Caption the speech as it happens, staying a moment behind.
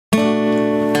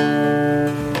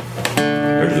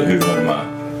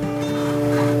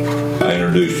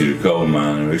introduced you to coal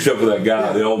mining, except for that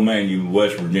guy, the old man, you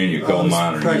West Virginia coal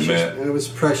miner you met. It was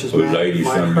precious. It was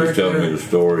 80-some years telling me the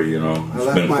story, you know.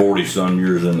 Spent 40-some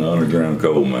years in the underground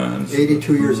coal mines.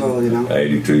 82 years old, you know.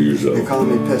 82 years old. They call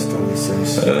me Pistol, he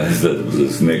says. That was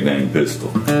his nickname,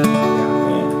 Pistol.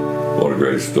 Yeah. What a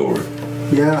great story.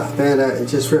 Yeah, man, it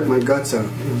just ripped my guts out.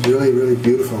 It was really, really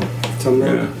beautiful. Some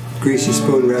greasy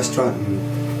spoon restaurant in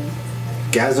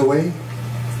Gazaway,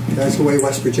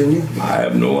 West Virginia. I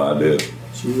have no idea.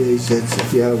 Geez, it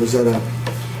was at a...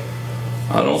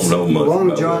 I don't know much Long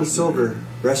about John that. Silver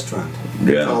restaurant.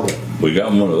 Yeah, we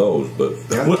got one of those, but...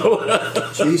 Yeah.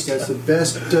 Jeez, that's the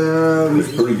best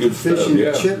it's pretty good fish stuff, and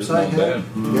yeah. chips I had.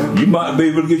 Yeah. You might be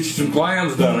able to get you some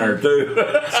clams down there, too.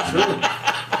 That's true.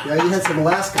 Yeah, you had some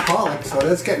Alaska pollock, so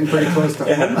that's getting pretty close to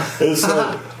home. It's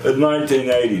in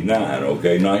 1989,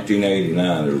 okay?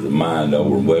 1989, there was a mine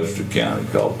over in Webster County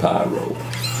called Pyro.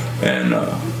 And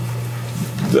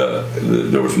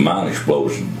there was a mine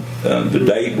explosion. The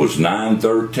date was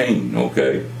 9/13,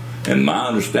 okay? And my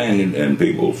understanding, and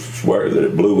people swear that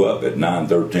it blew up at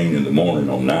 9:13 in the morning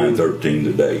on 9/13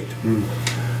 the date. And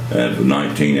for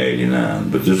 1989.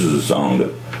 But this is a song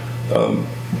that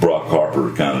Brock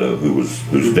Harper kind of, whose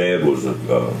dad was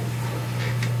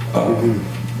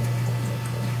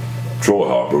Troy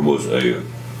Harper was a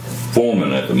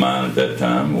foreman at the mine at that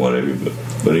time, whatever.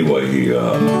 But anyway,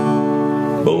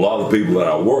 but a lot of the people that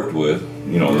I worked with,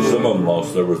 you know, some of them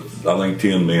lost. There was, I think,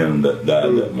 10 men that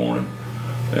died that morning,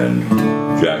 and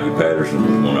Jackie Patterson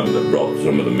was one of them that brought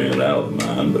some of the men out of the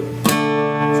mine. But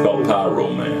it's called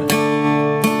Pyro Man.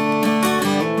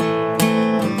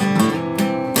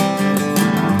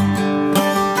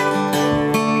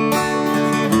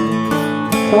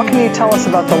 What can you tell us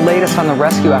about the latest on the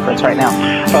rescue efforts right now?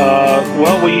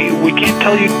 Well, we can't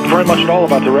tell you very much at all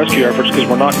about the rescue efforts because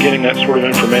we're not getting that sort of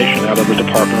information out of the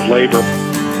Department of Labor.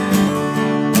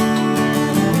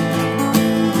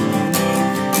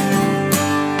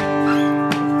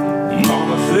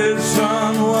 Mama said,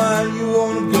 son, why you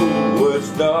wanna go where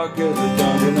it's dark as a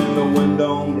dungeon and the wind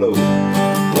don't blow?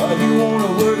 Why you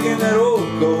wanna work in that old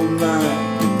coal mine?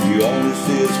 You only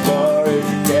see as far as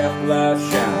your cap light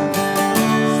shine.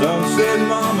 Son said,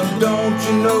 mama, don't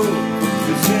you know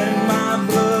it's in my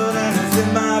blood and it's in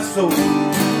my soul.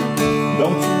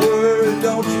 Don't you worry,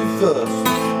 don't you fuss,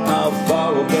 I'll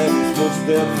follow Daddy's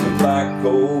footsteps in black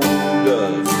coal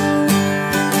dust.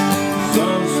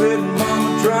 Son said,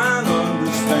 mama, try and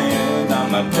understand, I'm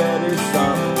my daddy's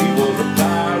son, he was a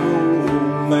pyro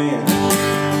man.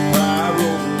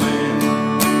 Pyro man.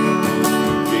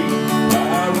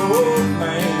 Pyro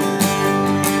man.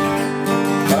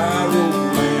 Pyro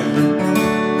man.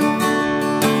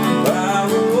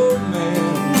 Pyro man.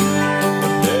 My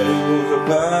daddy was a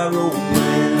pyro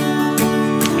man.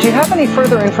 Do you have any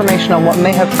further information on what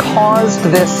may have caused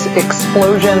this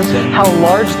explosion, how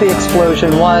large the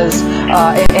explosion was,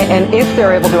 and if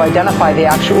they're able to identify the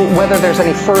actual, whether there's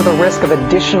any further risk of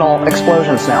additional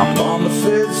explosions now? Mama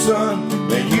said, son,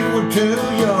 that you were too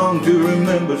young to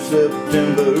remember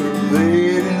September of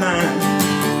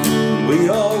 '89. We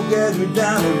all gathered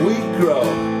down at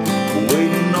Wheatcroft,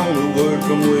 waiting on the word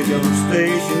from Williams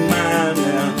Station Mine.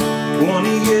 Now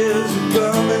 20 years have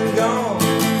come and gone,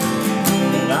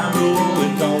 and I know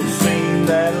it don't seem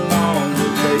that long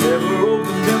that they ever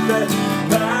opened up that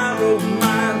pyro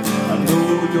mine. I know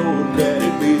your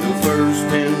daddy'd be the first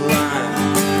in line.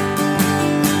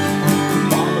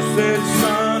 Mama said,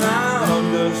 son, I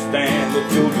understand that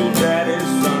you're your daddy's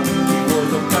son. He was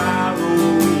a pyro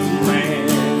man.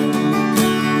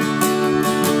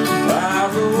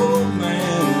 Pyro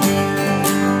man.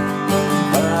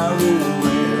 Pyro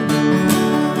man.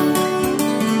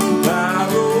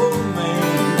 Pyro man.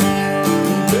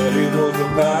 Daddy was a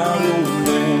pyro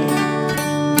man.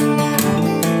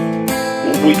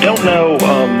 We don't know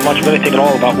much of anything at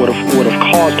all about what would have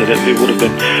caused it. It would have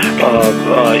been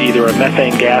either a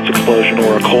methane gas explosion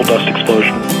or a coal dust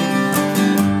explosion.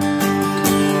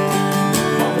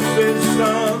 Mama said,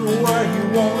 son, where you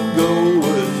wanna go?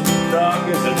 It's dark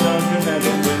as a dungeon and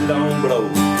the wind don't blow.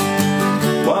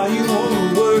 Why you wanna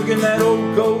work in that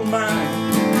old coal mine?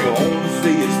 You only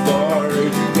see as far as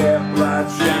your cap light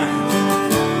shine.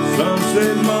 Son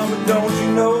said, mama, don't you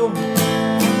know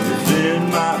it's in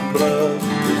my blood,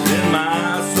 it's in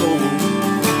my soul.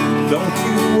 Don't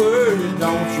you worry,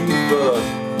 don't you fuss,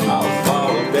 I'll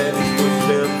follow Daddy's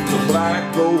footsteps to black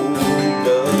gold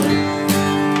dust.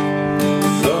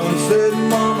 Son said,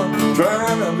 mama, try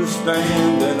and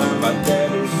understand that I'm my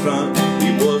daddy's son. He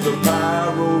was a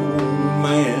pyro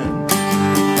man.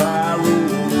 Pyro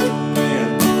man.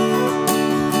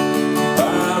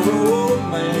 Pyro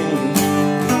man.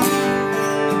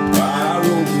 Pyro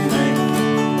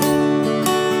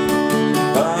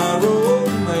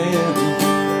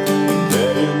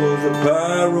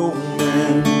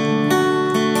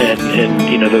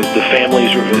and you know, the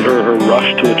families are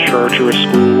rushed to a church or a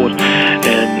school,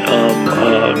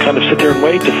 and kind of sit there and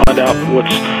wait to find out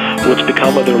what's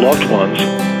become of their loved ones.